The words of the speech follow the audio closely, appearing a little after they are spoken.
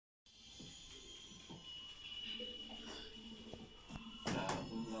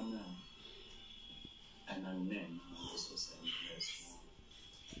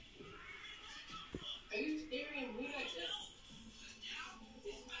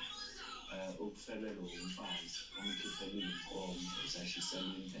ufelelwe umfazi omkhiphelile inkomo zashisa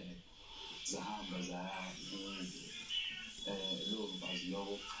impela zahamba zaya lowo mfazi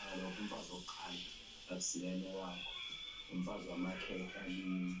lowo wokuqala umfazi wokuqala akusiyena wakho umfazi wamakhekhe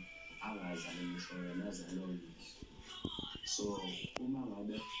angazali ngisho yena azalwe so uma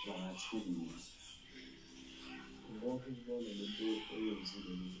ngabe bangathula ngoba ubona lento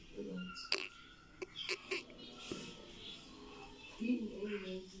eyenzile right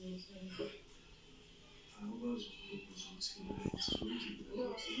I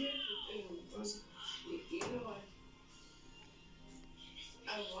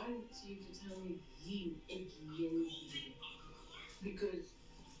want you to tell me you again because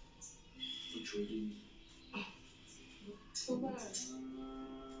Trudy. So bad.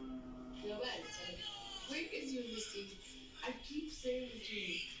 Where is your receipt? I keep saying to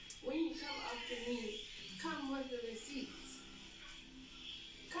you, when you come after me, come with the receipts.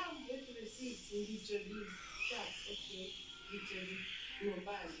 Come with the receipts and literally chat, okay? Literally, no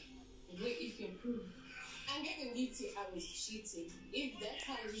bad. Where you can prove. I'm getting it. I was cheating. If that's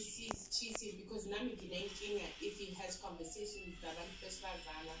how he sees cheating, because Nami Gilenkinga, if he has conversations with Davan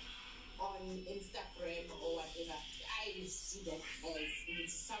Peslavana on Instagram or whatever, I see that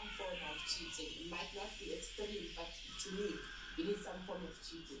as some form of cheating. It might not be extreme, but to me, it is some form of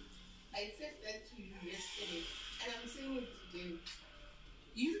cheating. I said that to you yesterday, and I'm saying it today.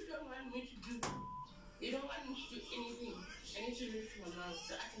 You don't want me to do. You don't want me to do anything. I need to lift my mouth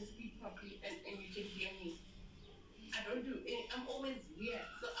so I can speak properly and you can hear me. I don't do any. I'm always here.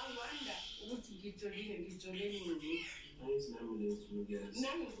 So I wonder what you get to read and get to learn with me. I need to know this to get.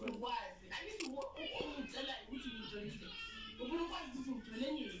 None of the words. I need to walk over tell like what you get to read. But what am I doing to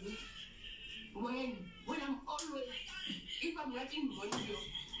learn with me? When I'm always, if I'm writing Bonjo,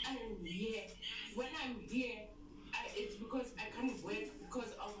 I'm here. When I'm here, it's because I can't work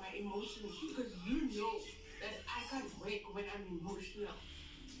because of my emotions. Because you know that I can't work when I'm emotional.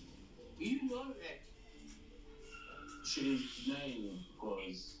 You know that. She's lying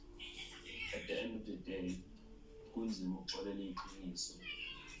because at the end of the day, kunzima ukuxolela iqiniso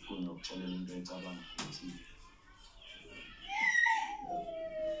kunokuxolela into ecabanga ukuthi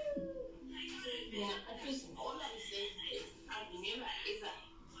yeah, at least all I'm saying is I've never ever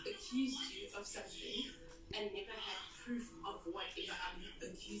accused you of something and never had proof of whatever I'm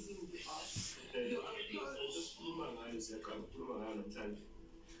accusing you of.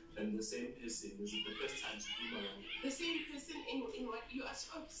 And the same person, is it the first time to do the same person in what you are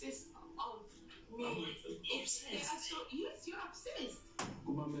so obsessed of me. Obsessed? Yes, you're obsessed.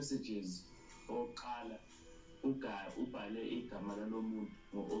 Kuma messages oqala ubhale igama lalomuntu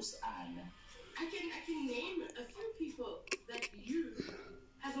ngo-osana. I can name a few people that you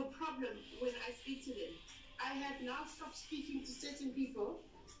have a problem when I speak to them. I have now stopped speaking to certain people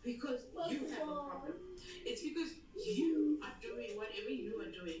because you have a problem. It's because you are doing whatever you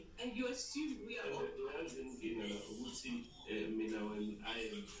are doing and you assume we are all doing it. When I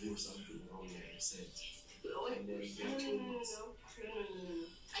am doing something wrong, I said. No. I ain't going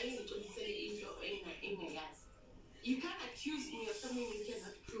to say it in your ass. You can't accuse me of something you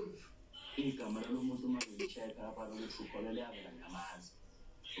cannot prove. Igama lomuntu mangilicheka lapha lokuhlukholele yavela ngamazi.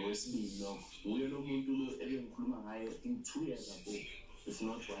 Owesibili lo uye lo muntu lo ebengikhuluma ngaye 2 years ago if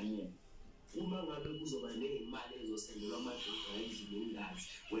not 1 year. Uma ngabe kuzoba nezimali ezosendelwa amadodana endlini engazi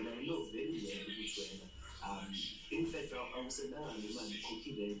wena I know very well ukuthi wena in fact awusendanga nemali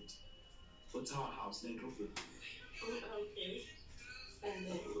ikhokhi rent Ottawa house like okay. Okay. And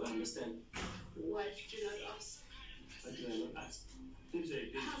then you understand? Why did you not ask? Why did I not ask? How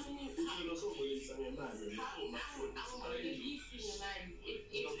many? I'm already eating your mind.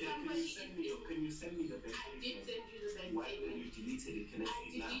 Can you send me the bank statement? I did send you the bank statement. Why when you deleted it? Can I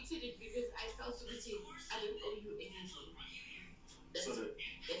see it now? I deleted it because I felt guilty. I don't owe you anything. That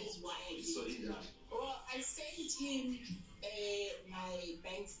is why I did it. Well, I sent him my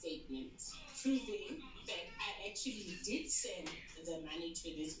bank statement proving that I actually did send the money to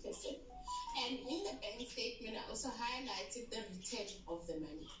this person. And in the bank statement, I also highlighted the return of the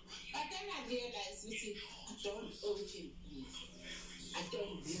money. But then I realized, I don't owe him anything. I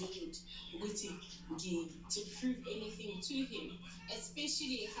don't need to prove anything to him,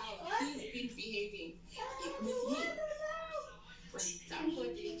 especially how he's been behaving with me. When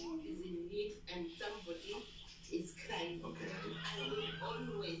somebody is in need and somebody is crying, okay, I will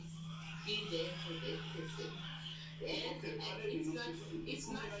always be there for that person. And it's not it's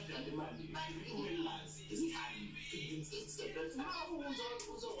not the money.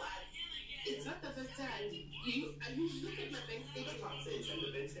 It's not the first time. You look at my bank statement.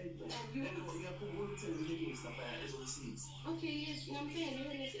 And you have to work to the stuff I overseas. Okay, yes, I'm saying you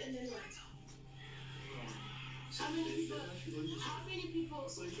understand then what? How many people? How many people?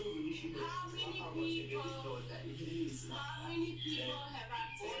 So you don't really should How many people? How many people have I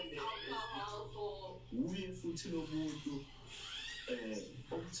bought alcohol for? Uye futhi lo muntu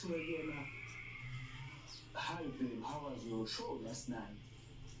okuthiwa kuyena, hi babe, how was your show last night?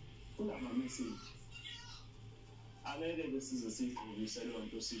 Kulama message. Angeke besize sigqokise leyo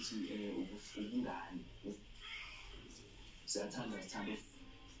nto sithi ubungani. Siyathanda sithanda.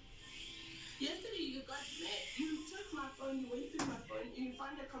 Yesterday you got mad. You took my phone, you went through my phone, and you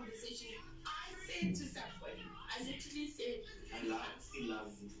found a conversation. I said to somebody, I literally said, Still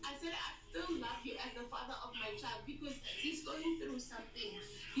love you. I said, I still love you as the father of my child because he's going through something.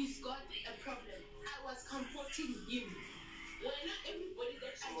 He's got a problem. I was comforting him. Well, not everybody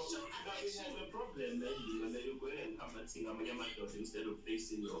that I show affection. You have a problem, then you go ahead and come and sing instead of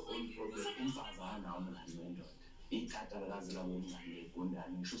facing your own problem.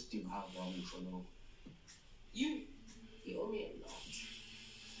 You owe me a lot.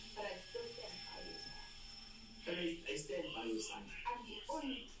 But I still stand by your side. I stand by your side. I'm the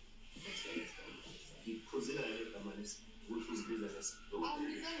only person who stands by your side. Because I let the money, which was business. I'm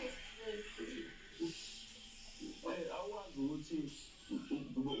business. I was working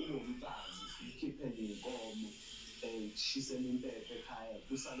keep she's an impede higher.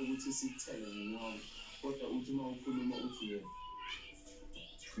 To Saluti Sittel, what the ultima Kuluma Utu.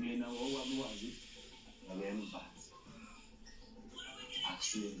 Me now, what was it? Again, fast.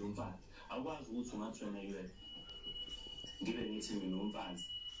 Actually, don't fast. I was Utu not when I read. Given it to me, no fast.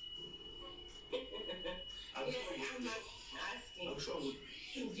 I'm not asking. I'm sure.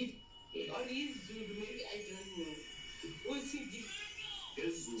 Or he's doing, maybe I don't know. What's he did? To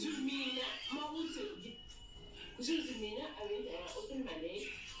me, now, to me, I went and I opened my leg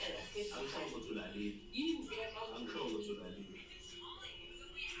and I said, I'm sure to that day. You didn't get my I'm sure to that day.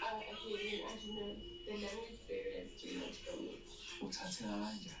 Okay, as you know, the language barrier is too much for me. What's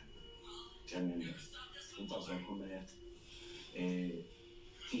happening? Generally, what was I coming at?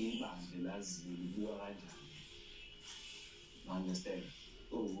 The last understand.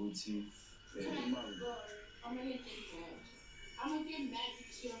 Oh, would you? I'm gonna get mad. I'm gonna get mad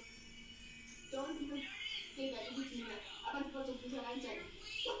with you. Don't even say that with me. I'm gonna go to the Angel.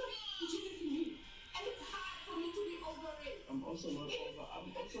 What the f did you do to me? And it's hard for me to be over it. I'm also not over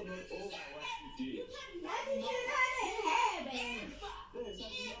what you did. You can't let me not Yes,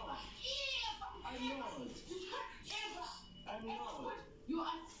 I'm not. I'm not. You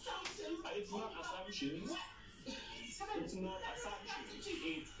are assumptions. It's not assumptions. It's not assumptions.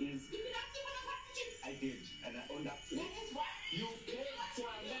 It is. I did, and I owned up to it. You paid for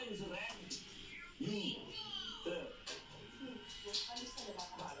a man's rent.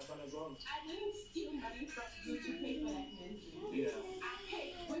 I didn't steal money from you to pay for that man's rent. Yeah. I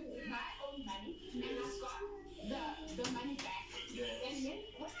paid with my own money, and I got the money back. Yes. And then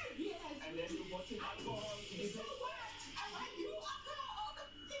when I realized, And then you bought him alcohol. so what? I want you alcohol all the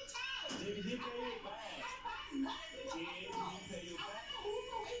time. Did he pay you back? Did he pay you back?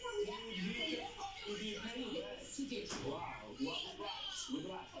 Did he pay you back? He did. Wow. What?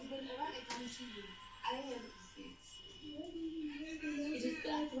 What? Whenever I come to you, I have receipts. It is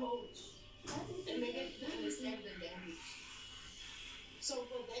the approach. And maybe I didn't understand the language. So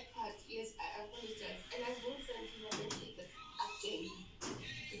for that part, yes, I apologize. And I will send you a message again.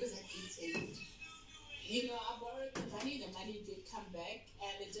 Because I did send it. You know, I borrowed the money did come back,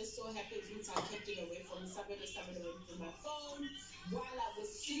 and it just so happens once I kept it away from somebody away from my phone while I was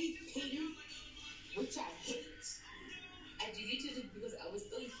sleeping, which I hate. I deleted it because I was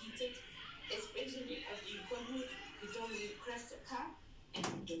still heated, especially as you come here, you don't really crash the car, and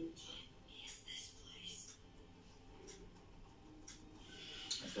you don't care.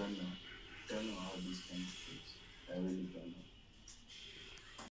 I don't know how this can be. I really don't know.